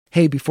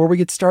Hey, before we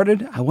get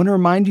started, I want to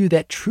remind you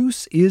that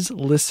Truce is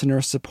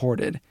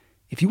listener-supported.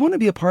 If you want to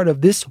be a part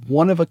of this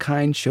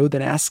one-of-a-kind show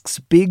that asks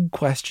big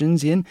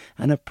questions in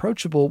an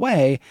approachable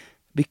way,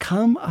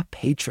 become a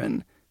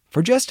patron.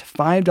 For just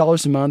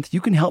 $5 a month, you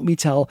can help me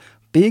tell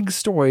big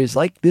stories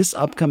like this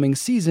upcoming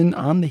season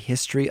on the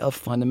history of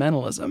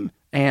fundamentalism.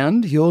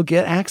 And you'll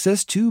get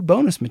access to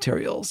bonus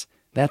materials.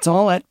 That's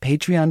all at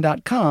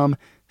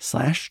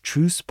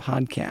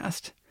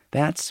patreon.com/trucepodcast.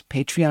 That's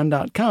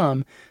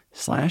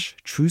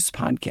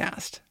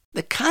patreon.com/trucepodcast.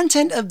 The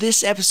content of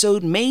this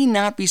episode may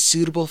not be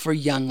suitable for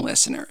young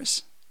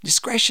listeners.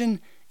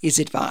 Discretion is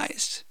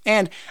advised.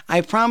 And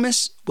I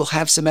promise we'll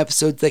have some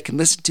episodes they can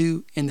listen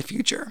to in the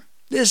future.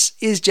 This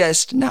is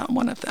just not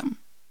one of them.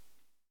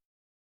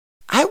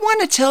 I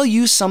want to tell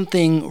you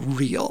something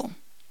real,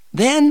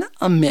 then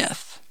a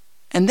myth,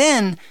 and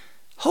then,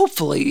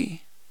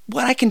 hopefully,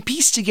 what I can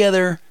piece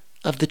together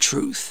of the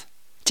truth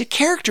to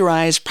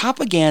characterize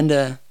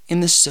propaganda in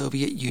the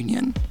Soviet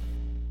Union.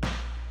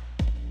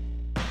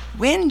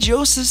 When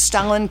Joseph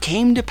Stalin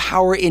came to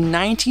power in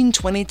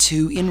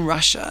 1922 in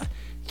Russia,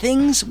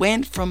 things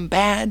went from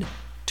bad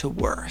to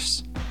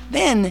worse.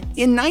 Then,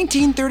 in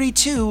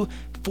 1932,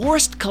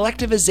 forced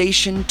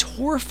collectivization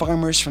tore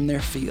farmers from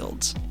their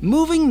fields,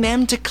 moving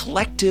them to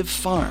collective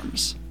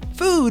farms.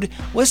 Food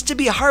was to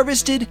be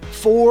harvested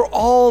for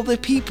all the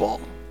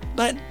people,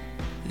 but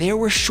there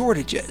were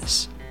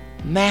shortages,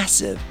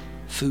 massive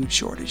food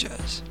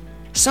shortages.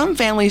 Some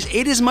families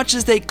ate as much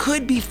as they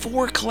could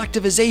before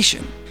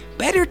collectivization.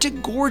 Better to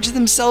gorge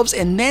themselves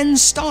and then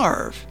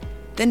starve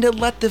than to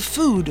let the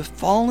food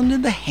fall into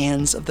the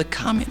hands of the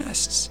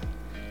communists.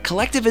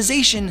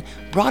 Collectivization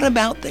brought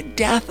about the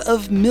death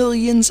of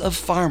millions of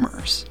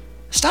farmers.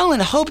 Stalin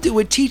hoped it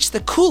would teach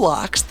the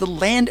kulaks, the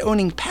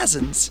land-owning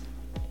peasants,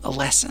 a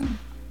lesson.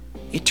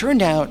 It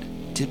turned out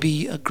to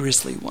be a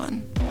grisly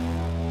one.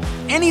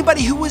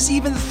 Anybody who was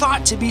even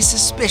thought to be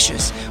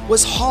suspicious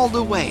was hauled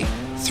away,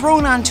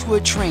 thrown onto a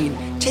train,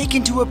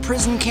 taken to a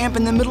prison camp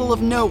in the middle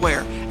of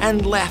nowhere,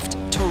 and left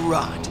to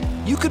rot.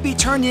 You could be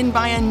turned in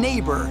by a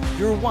neighbor,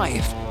 your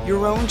wife,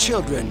 your own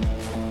children,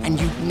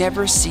 and you'd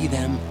never see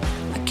them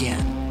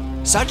again.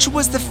 Such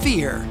was the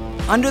fear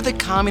under the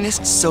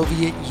communist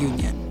Soviet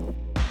Union.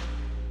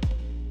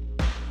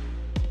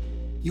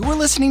 You are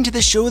listening to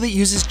the show that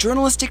uses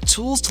journalistic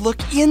tools to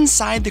look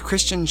inside the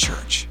Christian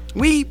church.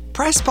 We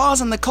press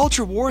pause on the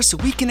culture war so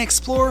we can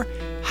explore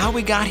how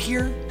we got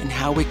here and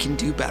how we can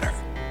do better.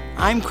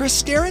 I'm Chris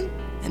Staron,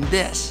 and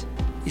this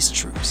is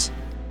Truce.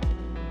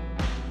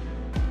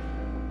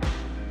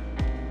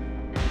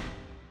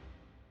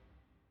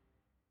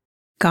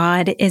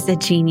 God is a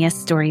genius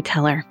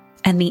storyteller,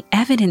 and the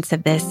evidence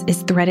of this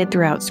is threaded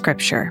throughout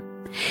Scripture.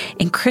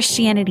 In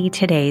Christianity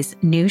Today's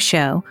new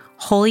show,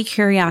 Holy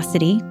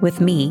Curiosity,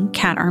 with me,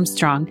 Kat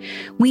Armstrong,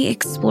 we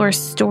explore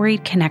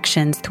storied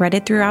connections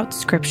threaded throughout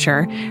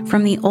Scripture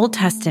from the Old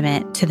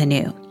Testament to the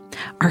New.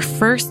 Our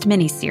first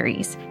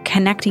mini-series,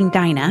 Connecting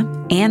Dinah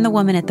and the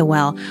Woman at the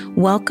Well,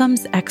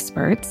 welcomes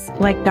experts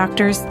like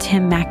Drs.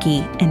 Tim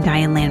Mackie and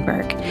Diane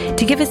Landberg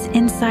to give us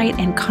insight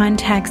and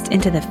context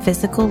into the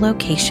physical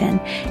location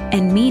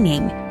and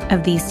meaning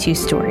of these two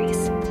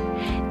stories.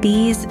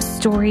 These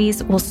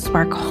stories will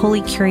spark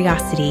holy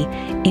curiosity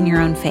in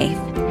your own faith,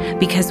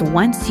 because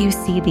once you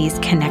see these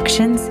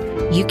connections,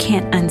 you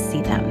can't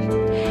unsee them.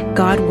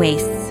 God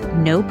wastes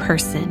no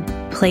person,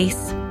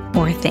 place,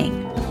 or thing.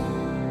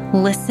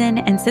 Listen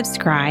and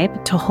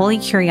subscribe to Holy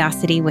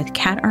Curiosity with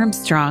Kat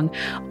Armstrong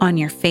on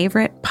your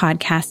favorite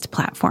podcast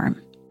platform.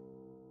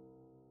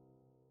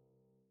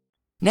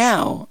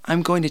 Now,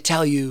 I'm going to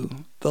tell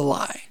you the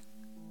lie.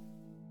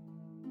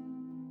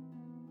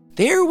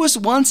 There was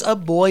once a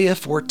boy of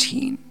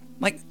 14,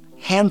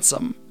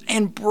 handsome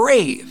and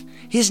brave.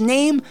 His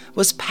name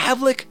was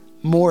Pavlik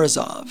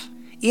Morozov.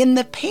 In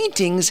the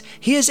paintings,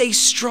 he is a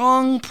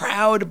strong,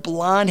 proud,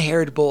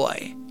 blonde-haired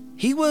boy.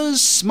 He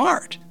was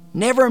smart,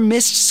 never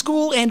missed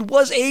school, and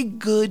was a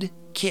good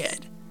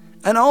kid.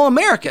 An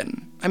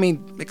all-American,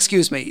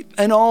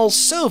 an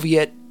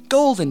all-Soviet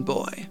golden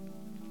boy.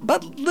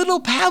 But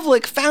little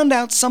Pavlik found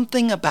out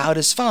something about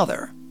his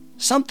father,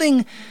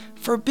 something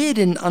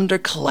forbidden under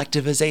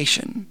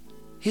collectivization.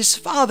 His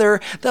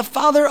father, the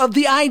father of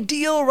the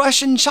ideal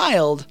Russian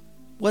child,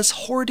 was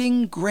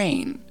hoarding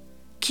grain,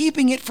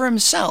 keeping it for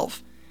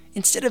himself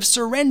instead of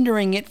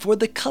surrendering it for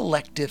the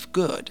collective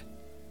good.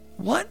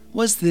 What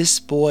was this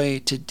boy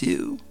to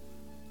do?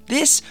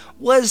 This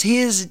was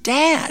his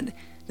dad,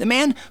 the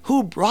man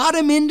who brought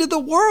him into the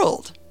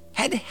world,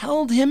 had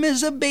held him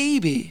as a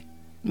baby,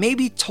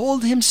 maybe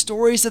told him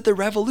stories of the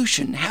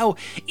revolution, how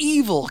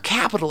evil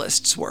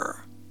capitalists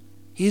were.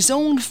 His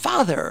own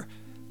father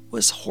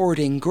was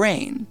hoarding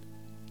grain,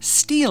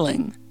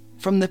 stealing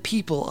from the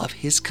people of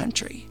his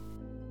country.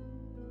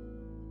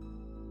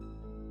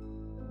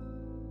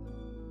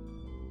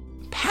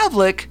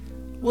 Pavlik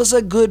was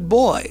a good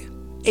boy,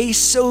 a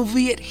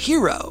Soviet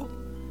hero.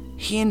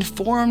 He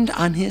informed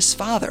on his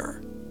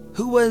father,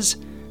 who was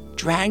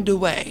dragged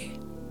away,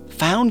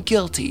 found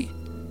guilty,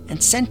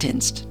 and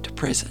sentenced to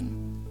prison.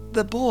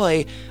 The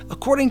boy,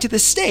 according to the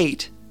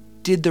state,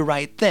 did the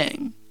right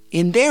thing.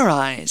 In their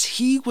eyes,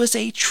 he was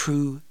a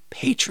true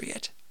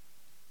patriot.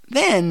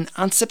 Then,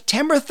 on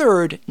September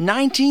 3rd,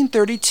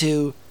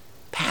 1932,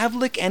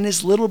 Pavlik and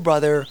his little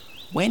brother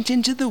went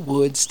into the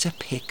woods to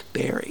pick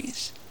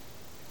berries.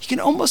 You can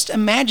almost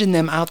imagine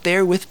them out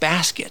there with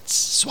baskets,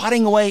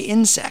 swatting away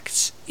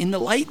insects in the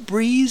light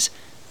breeze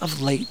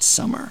of late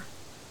summer.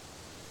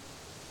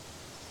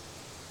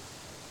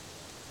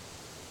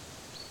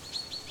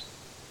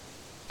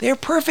 Their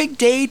perfect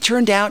day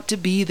turned out to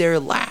be their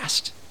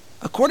last.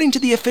 According to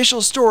the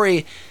official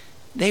story,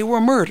 they were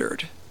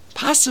murdered,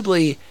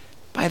 possibly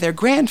by their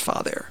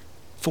grandfather,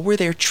 for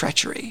their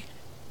treachery.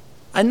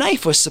 A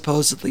knife was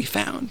supposedly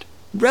found.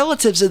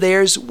 Relatives of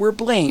theirs were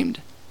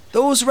blamed.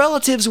 Those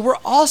relatives were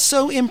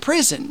also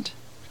imprisoned,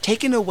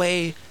 taken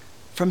away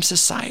from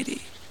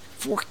society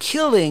for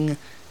killing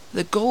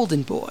the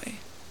golden boy,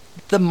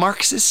 the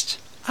Marxist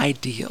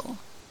ideal.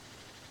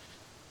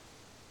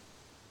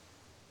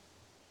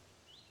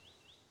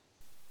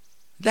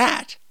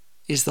 That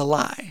is the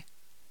lie.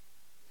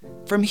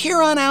 From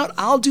here on out,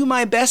 I'll do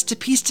my best to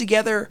piece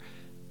together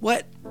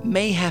what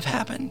may have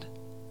happened.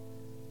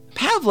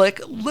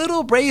 Pavlik,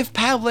 little brave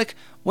Pavlik,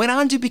 went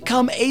on to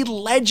become a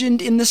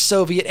legend in the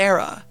Soviet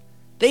era.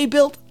 They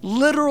built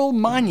literal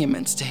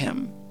monuments to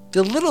him.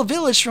 The little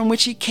village from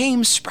which he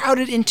came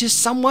sprouted into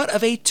somewhat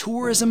of a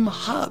tourism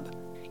hub.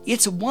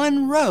 It's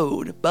one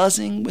road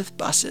buzzing with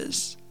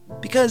buses,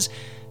 because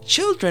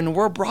children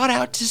were brought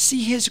out to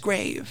see his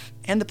grave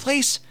and the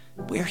place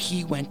where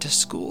he went to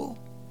school.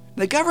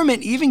 The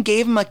government even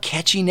gave him a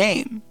catchy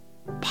name,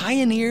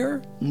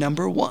 Pioneer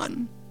Number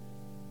 1.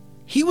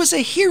 He was a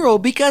hero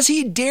because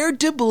he dared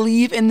to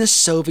believe in the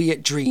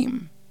Soviet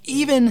dream,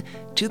 even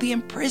to the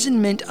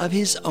imprisonment of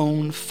his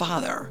own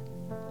father.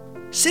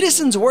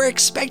 Citizens were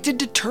expected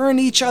to turn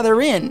each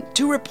other in,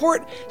 to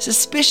report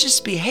suspicious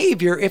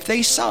behavior if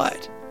they saw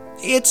it.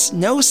 It's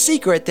no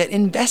secret that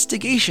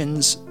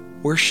investigations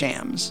were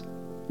shams.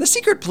 The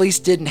secret police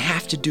didn't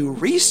have to do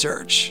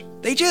research.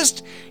 They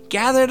just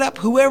gathered up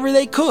whoever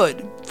they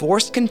could,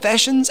 forced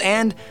confessions,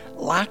 and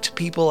locked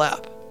people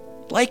up.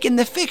 Like in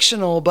the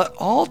fictional but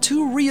all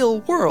too real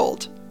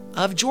world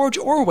of George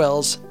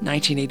Orwell's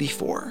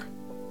 1984.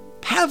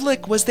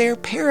 Pavlik was their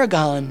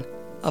paragon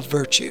of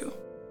virtue.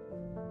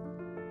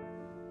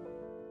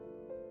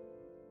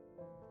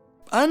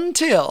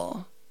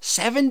 Until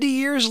 70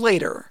 years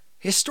later,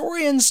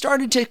 historians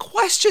started to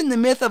question the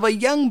myth of a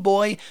young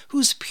boy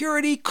whose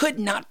purity could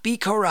not be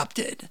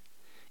corrupted.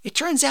 It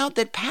turns out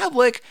that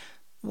Pavlik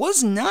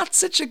was not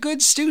such a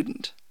good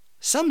student.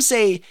 Some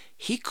say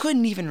he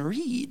couldn't even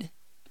read.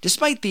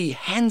 Despite the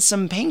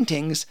handsome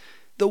paintings,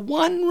 the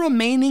one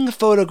remaining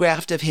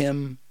photograph of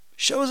him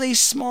shows a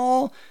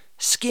small,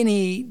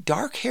 skinny,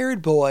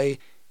 dark-haired boy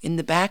in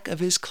the back of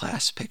his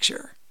class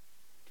picture.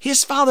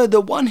 His father,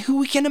 the one who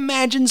we can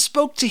imagine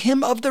spoke to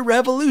him of the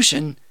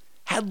revolution,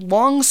 had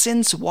long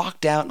since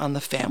walked out on the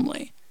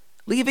family,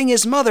 leaving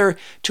his mother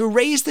to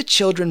raise the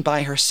children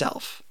by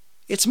herself.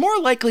 It's more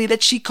likely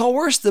that she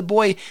coerced the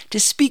boy to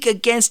speak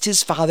against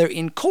his father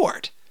in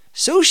court,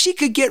 so she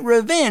could get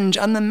revenge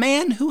on the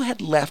man who had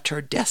left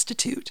her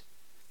destitute.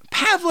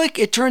 Pavlik,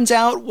 it turns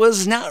out,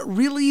 was not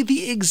really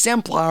the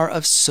exemplar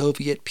of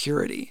Soviet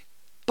purity,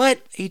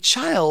 but a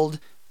child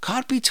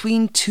caught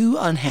between two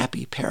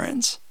unhappy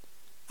parents.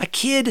 A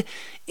kid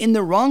in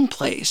the wrong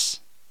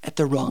place at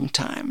the wrong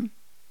time.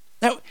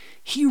 Now,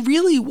 he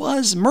really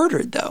was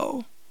murdered,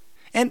 though,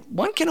 and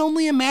one can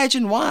only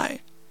imagine why.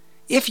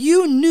 If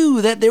you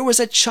knew that there was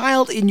a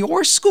child in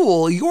your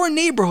school, your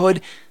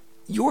neighborhood,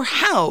 your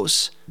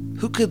house,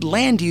 who could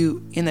land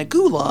you in a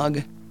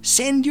gulag,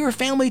 send your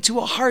family to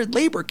a hard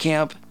labor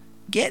camp,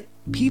 get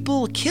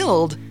people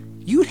killed,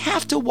 you'd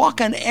have to walk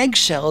on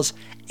eggshells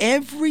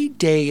every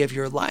day of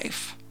your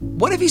life.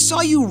 What if he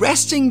saw you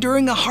resting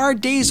during a hard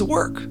day's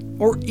work,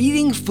 or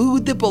eating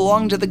food that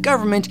belonged to the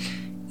government,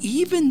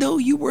 even though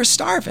you were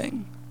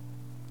starving?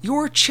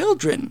 Your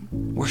children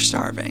were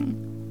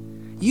starving.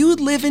 You'd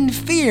live in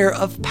fear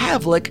of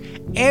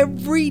Pavlik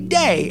every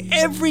day,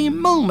 every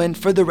moment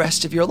for the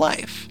rest of your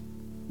life.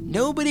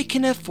 Nobody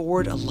can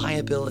afford a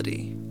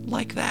liability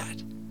like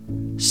that.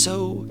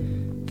 So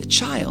the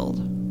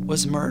child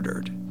was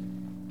murdered.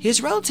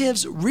 His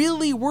relatives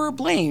really were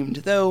blamed,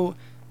 though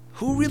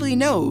who really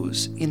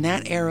knows in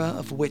that era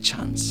of witch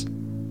hunts?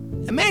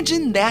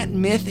 Imagine that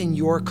myth in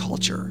your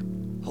culture,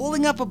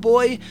 holding up a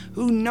boy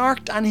who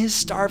narked on his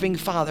starving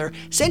father,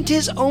 sent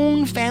his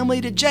own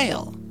family to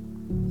jail.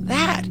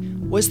 That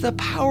was the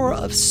power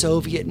of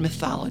Soviet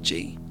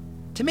mythology,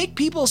 to make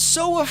people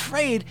so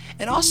afraid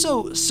and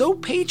also so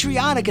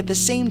patriotic at the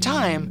same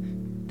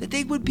time that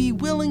they would be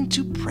willing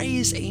to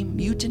praise a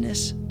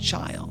mutinous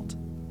child.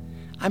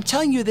 I'm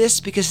telling you this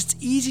because it's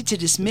easy to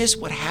dismiss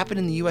what happened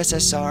in the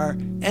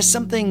USSR as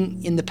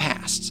something in the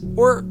past,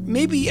 or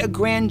maybe a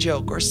grand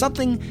joke, or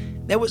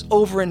something that was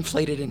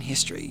overinflated in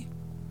history.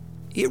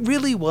 It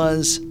really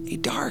was a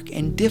dark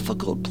and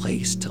difficult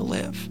place to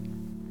live.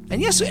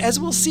 And yes, as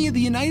we'll see,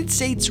 the United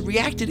States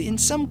reacted in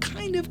some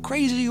kind of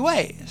crazy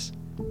ways.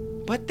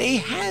 But they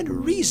had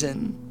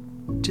reason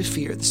to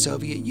fear the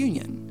Soviet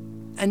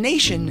Union, a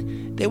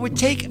nation that would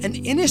take an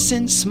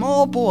innocent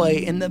small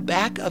boy in the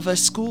back of a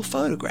school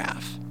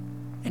photograph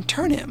and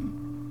turn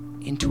him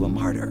into a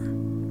martyr.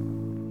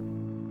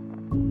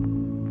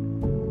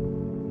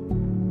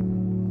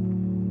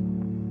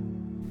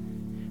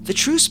 The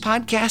Truce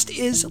Podcast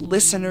is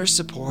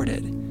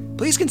listener-supported.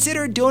 Please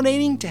consider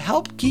donating to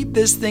help keep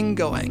this thing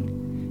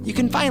going. You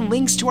can find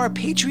links to our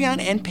Patreon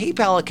and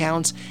PayPal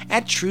accounts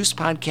at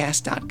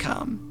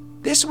trucepodcast.com.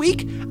 This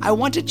week, I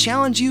want to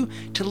challenge you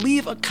to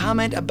leave a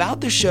comment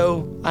about the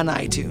show on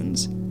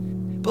iTunes.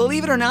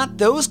 Believe it or not,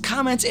 those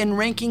comments and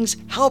rankings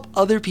help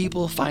other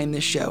people find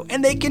this show,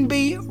 and they can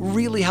be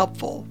really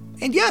helpful.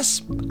 And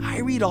yes,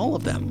 I read all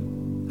of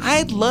them.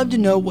 I'd love to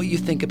know what you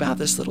think about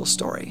this little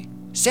story.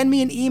 Send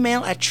me an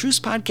email at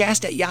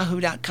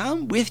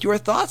trucepodcast@yahoo.com with your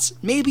thoughts,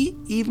 maybe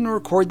even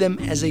record them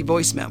as a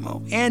voice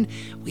memo, and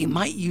we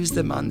might use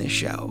them on this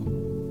show.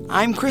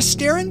 I'm Chris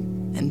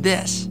Staron, and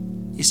this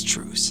is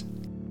Truce.